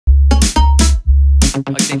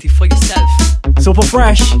Identify yourself.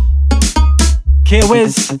 Superfresh.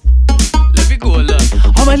 K-Wizz. Let me go, look.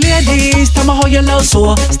 All my ladies, tell me how you love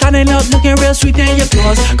so. Standing up, looking real sweet in your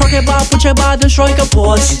clothes. Cock your bar, put your bar, then strike a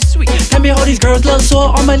pose. Sweet. Tell me how these girls love so.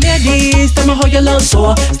 All my ladies, tell me how you love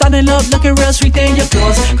so. Standing up, looking real sweet in your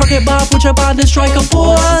clothes. Cock your bar, put your bar, then strike a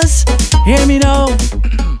pose. Hear me now.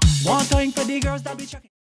 One time for the girls that be checking.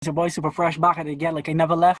 It's your boy Superfresh back at it again like I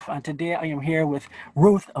never left, and today I am here with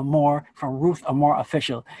Ruth Amor from Ruth Amor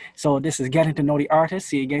Official. So this is getting to know the artist,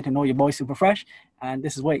 so you get to know your boy Superfresh, and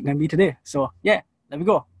this is what it's gonna be today. So yeah, let me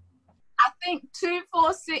go. I think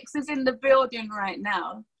 246 is in the building right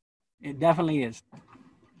now. It definitely is.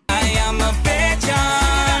 I am a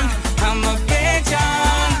Bajan. I'm a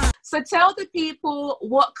Bajan. So tell the people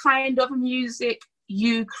what kind of music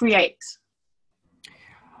you create.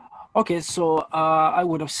 Okay, so I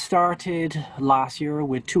would have started last year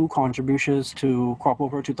with 2 contributions to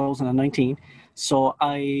CropOver 2019. So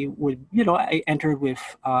I would, I entered with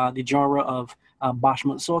the genre of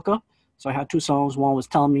Bashment Soca. So I had 2 songs. One was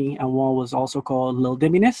Tell Me, and one was also called Lil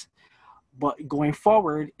Dibbiness. But going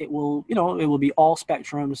forward, it will, it will be all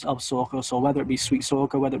spectrums of soca. So whether it be sweet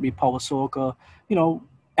soca, whether it be power soca,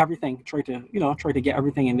 everything. Try to get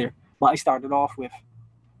everything in there. But I started off with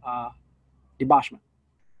the Bashment.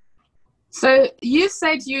 So you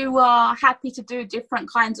said you are happy to do different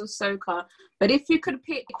kinds of soca, but if you could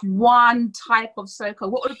pick one type of soca,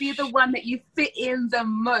 what would be the one that you fit in the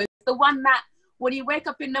most? The one that when you wake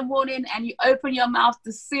up in the morning and you open your mouth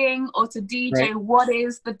to sing or to DJ, right. What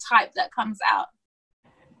is the type that comes out?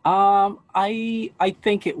 I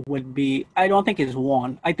think it would be, I don't think it's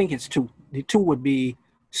one. I think it's 2. The 2 would be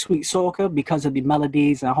sweet soca because of the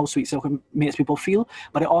melodies and how sweet soca makes people feel,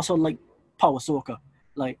 but I also like power soca.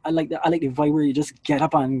 Like I like the vibe where you just get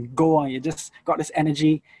up and go, and you just got this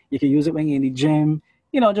energy. You can use it when you're in the gym,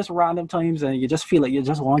 just random times, and you just feel like you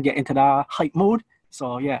just want to get into that hype mode.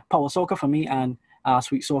 So yeah, power soca for me, and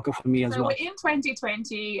sweet soca for me as well. So we're in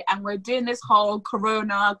 2020 and we're doing this whole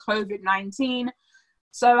Corona COVID-19.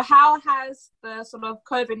 So how has the sort of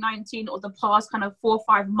COVID-19 or the past kind of 4 or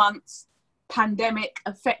 5 months pandemic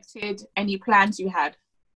affected any plans you had?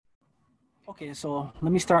 Okay, so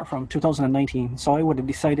let me start from 2019. So I would have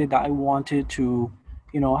decided that I wanted to,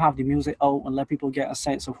 have the music out and let people get a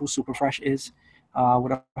sense of who Superfresh is.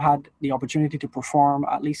 Would have had the opportunity to perform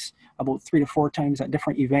at least about 3 to 4 times at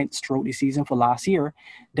different events throughout the season for last year.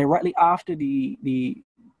 Directly after the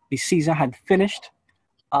season had finished,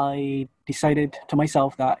 I decided to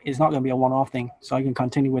myself that it's not going to be a one-off thing, so I can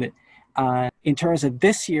continue with it. And in terms of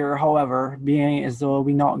this year, however, being as though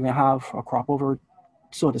we're not going to have a CropOver,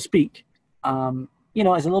 so to speak,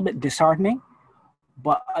 it's a little bit disheartening,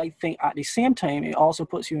 but I think at the same time, it also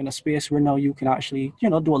puts you in a space where now you can actually, do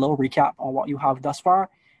a little recap on what you have thus far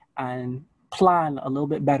and plan a little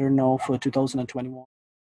bit better now for 2021.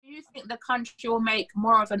 Do you think the country will make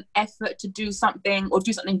more of an effort to do something or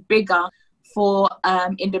do something bigger for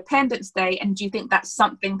Independence Day? And do you think that's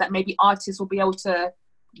something that maybe artists will be able to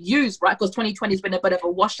use, right? Because 2020 has been a bit of a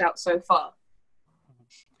washout so far.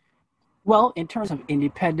 Well, in terms of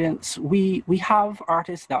independence, we have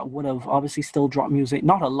artists that would have obviously still dropped music.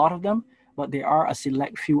 Not a lot of them, but there are a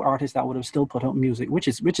select few artists that would have still put out music, which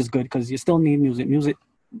is good because you still need music. Music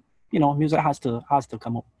has to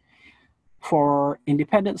come up. For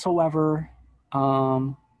independence, however,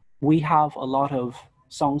 we have a lot of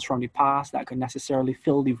songs from the past that could necessarily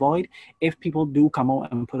fill the void. If people do come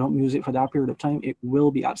out and put out music for that period of time, it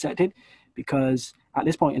will be accepted because at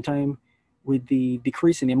this point in time, with the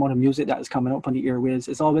decrease in the amount of music that is coming up on the airwaves,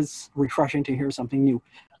 it's always refreshing to hear something new.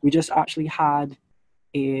 We just actually had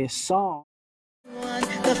a song.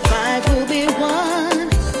 The fight will be won.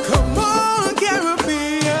 Come on,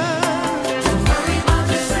 Caribbean. Don't worry about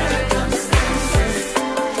the circumstances.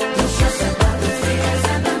 Don't stress about the fears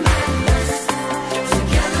and the madness.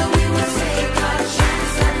 Together we will take our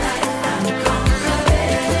chance at life and conquer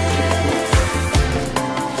it.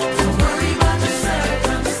 Don't worry about the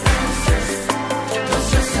circumstances. Don't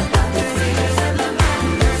stress about the fears and the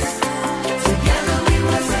madness. Together we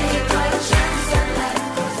will take our chance at life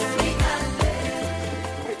 'cause we got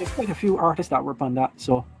this. There's quite a few artists that work on that,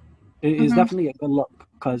 so it is definitely a good look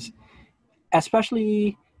because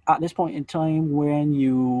especially at this point in time when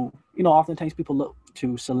oftentimes people look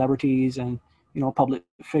to celebrities and public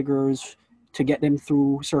figures to get them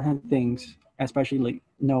through certain things, especially like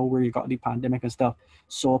where you got the pandemic and stuff.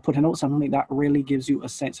 So putting out something like that really gives you a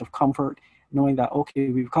sense of comfort, knowing that okay,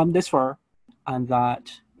 we've come this far and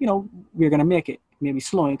that we're gonna make it. Maybe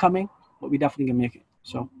slow in coming, but we definitely gonna make it.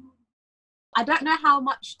 So I don't know how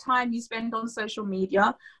much time you spend on social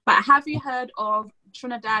media, but have you heard of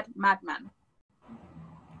Trinidad Madman?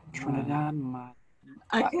 Trinidad man.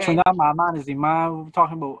 Okay. Trinidad man is the man we're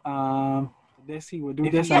talking about. This he would do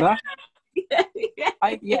this and that.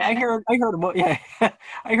 I heard about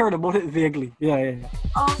I heard about it vaguely. Yeah.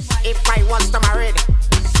 Oh my. If I was to marry,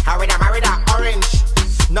 I would have married an orange.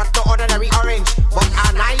 Not the ordinary orange, but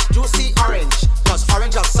a nice juicy orange. Cause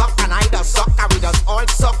orange just suck and I just suck and we just all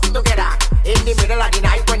suck together. In the middle of the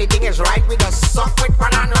night when the thing is right, we just suck with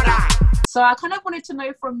one another. So I kind of wanted to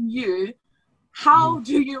know from you, how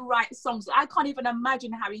do you write songs? I can't even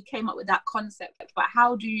imagine how you came up with that concept, but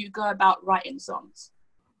how do you go about writing songs?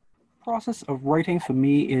 Process of writing for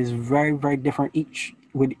me is very, very different.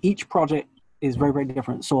 Each project is very, very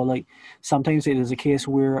different. So like sometimes it is a case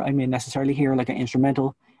where I may necessarily hear like an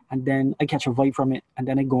instrumental and then I catch a vibe from it and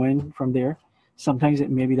then I go in from there. Sometimes it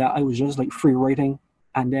may be that I was just like free writing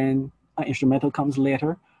and then an instrumental comes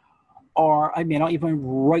later. Or I may not even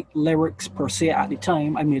write lyrics per se at the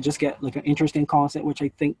time. I may just get like an interesting concept which I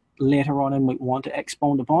think later on I might want to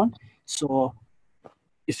expound upon. So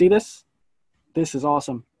you see this? This is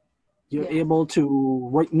awesome. You're able to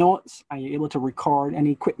write notes and you're able to record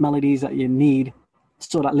any quick melodies that you need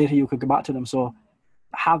so that later you could go back to them. So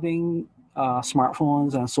having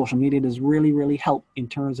smartphones and social media does really, really help in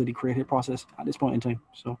terms of the creative process at this point in time.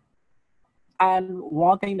 So, and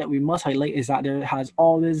one thing that we must highlight is that there has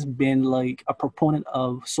always been like a proponent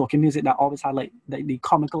of soca music that always had like the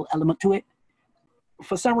comical element to it.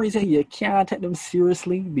 For some reason, you can't take them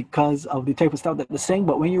seriously because of the type of stuff that they sing.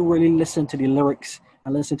 But when you really listen to the lyrics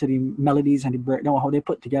and listen to the melodies and the breakdown, how they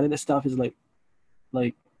put together this stuff is like,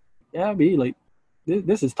 yeah, be like,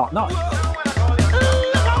 this is top notch.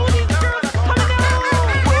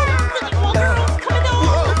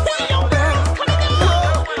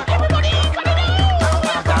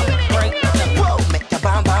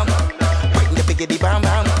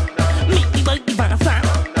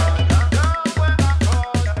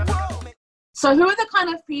 So who are the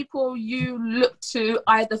kind of people you look to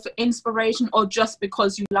either for inspiration or just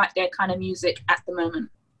because you like their kind of music at the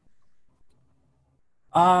moment?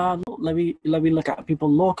 Let me look at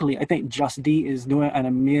people locally. I think Just D is doing an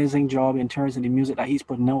amazing job in terms of the music that he's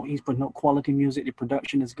putting out. He's putting out quality music. The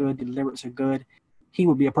production is good. The lyrics are good. He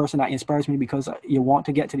would be a person that inspires me because you want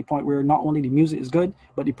to get to the point where not only the music is good,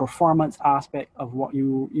 but the performance aspect of what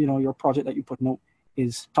your project that you put out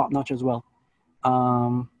is top notch as well.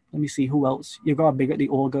 Let me see who else. You gotta big up the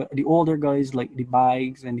older guys like the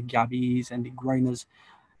Bags and the Gabbies and the Grinders,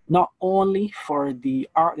 not only for the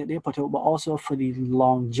art that they put out, but also for the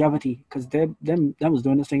longevity, because them was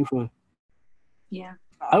doing this thing for. Yeah.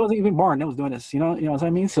 I wasn't even born. They was doing this. You know what I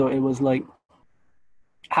mean. So it was like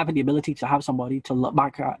having the ability to have somebody to look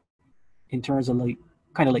back at in terms of like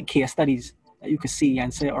kind of like case studies that you could see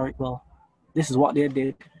and say, all right, well, this is what they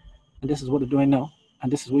did, and this is what they're doing now,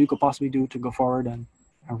 and this is what you could possibly do to go forward and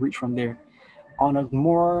reach from there. On a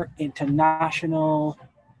more international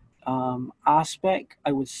aspect,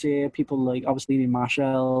 I would say people like obviously the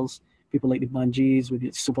Marshalls, people like the Bungees with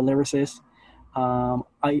the super lyricists. I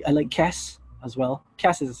like Kes as well.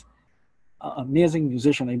 Kes is an amazing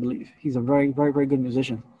musician, I believe. He's a very, very, very good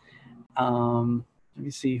musician. Let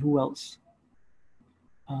me see who else.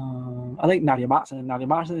 I like Nadia Batson. Nadia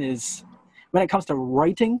Batson is, when it comes to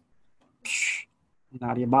writing,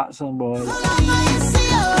 Nadia Batson, boy.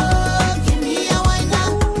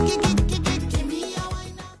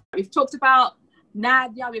 We've talked about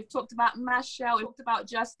Nadia, we've talked about Mashal, we've talked about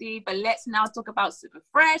Justy, but let's now talk about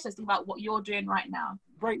Superfresh. Let's talk about what you're doing right now.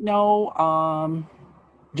 Right now,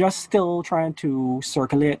 just still trying to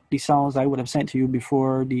circulate the songs I would have sent to you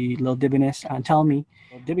before the Lil Dibbiness and Tell Me.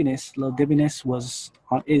 Lil Dibbiness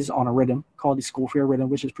is on a rhythm called the School Fair Rhythm,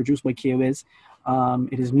 which is produced by K-Wizz.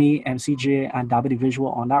 It is me, MCJ, and Dabby the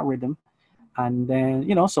Visual on that rhythm. And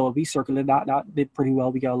then, so we circulated that did pretty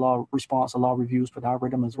well. We got a lot of response, a lot of reviews for that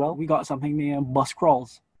rhythm as well. We got something named Bus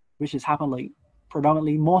Crawls, which has happened like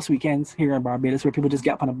predominantly most weekends here in Barbados, where people just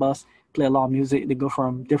get up on a bus, play a lot of music. They go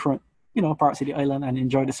from different, parts of the island and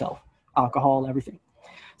enjoy themselves, alcohol, everything.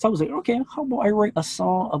 So I was like, okay, how about I write a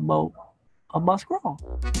song about a bus crawl?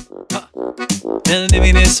 Little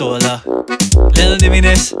Diviness, Sola. Little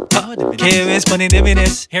Diviness. K-Wizz, funny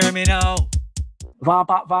Diviness. Hear me now. Van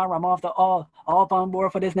pop, van ram off the all on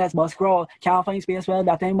board for this next bus crawl. Can't find space, well,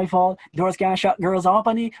 that ain't my fault. Doors can't shut, girls up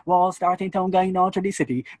on the wall. Starting town going on to the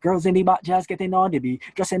city. Girls in the back just getting on the beat.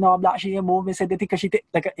 Dressing all black, she a moving, said the thing, cause she take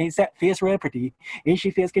like an insect face real pretty. In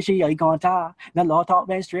she face, cause she eye contact. The law talk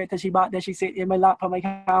went straight till she back, then she sit in my lap for my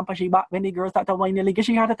camp, and she back when the girls start to whine nearly, cause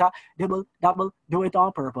she had a tap. Double, do it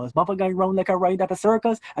on purpose. Bumper going round like a ride at a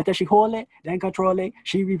circus. Until she hold it, then control it.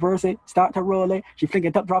 She reverse it, start to roll it. She fling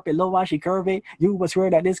it up, drop it low, and she curve it. You You would swear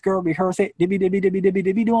that this girl rehearse it. Dibby, dibby, dibby, dibby,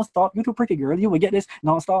 dibby, don't stop. You too pretty, girl. You will get this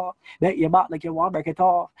non-stop. Bet your back like you want, break it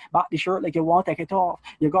off. Back the shirt like you want, take it off.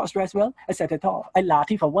 You got stressed, well, I set it off. I laugh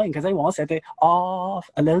for one because I want to set it off.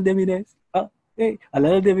 A little dibbiness. Hey, a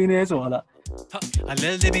little dibbiness, all up. A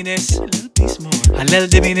little dibbiness, a little piece more. A little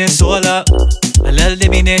dibbiness, all up. A little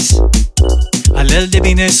dibbiness. A little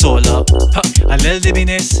dibbiness, all up. A little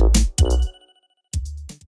dibbiness.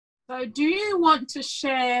 So do you want to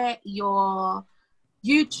share your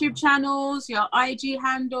YouTube channels, your IG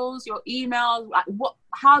handles, your emails? Like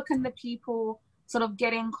how can the people sort of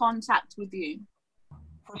get in contact with you?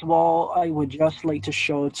 First of all, I would just like to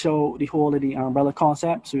show the whole of the umbrella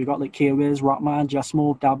concept. So we got like K-Wizz, Rockman, Just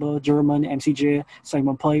Move, Dabba, German, MCJ,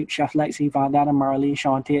 Simon Pipe, Chef Lexi, Van Dana, Marley,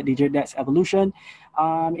 Sean Tate, DJ Dex, Evolution.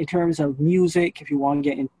 In terms of music, if you want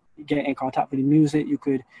to get in contact with the music, you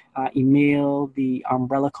could email the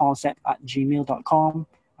umbrellaconcept@gmail.com.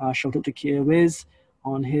 Shout out to K-Wizz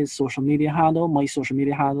on his social media handle. My social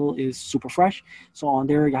media handle is Superfresh. So on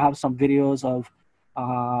there you have some videos of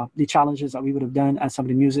the challenges that we would have done and some of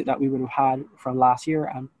the music that we would have had from last year,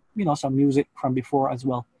 and some music from before as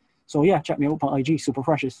well. So yeah, check me out on IG,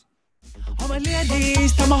 Superfreshes. All my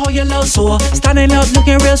ladies, tell me how you love so. Standing up,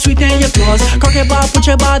 looking real sweet in your clothes. Cock it bar, put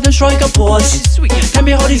your body and strike a pose. Tell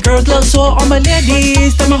me how these girls love so. All my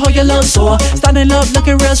ladies, tell me how you love so. Standing up,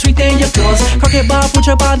 looking real sweet in your clothes. Cock it bar, put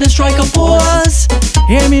your body and strike a pose.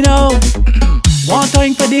 Hear me now. One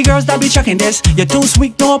time for the girls that be checking this. You're too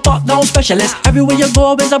sweet, no pop, no specialist. Everywhere you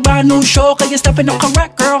go is a brand new show. Cause you're stepping up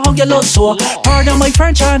correct, girl, how you look so. Pardon my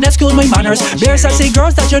French and excuse my manners. Bare sexy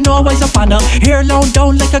girls that you know always a fan of. Hair long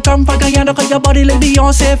down like a come from Guyana. Cause your body like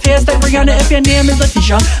Beyonce, face like Rihanna. If your name is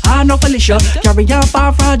Letitia, I know Felicia. Carry on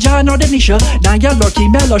far from John or Denisha. Daniel or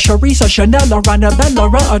Kimel or Charisse or Chanel or Annabelle or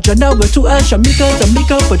Janelle with 2 L. Shamika,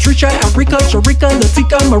 Tamika, Patricia, Erica, Sharika,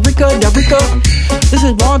 Latika, Marika, Derica. This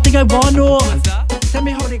is one thing I want to know. Tell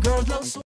me how the girls love so.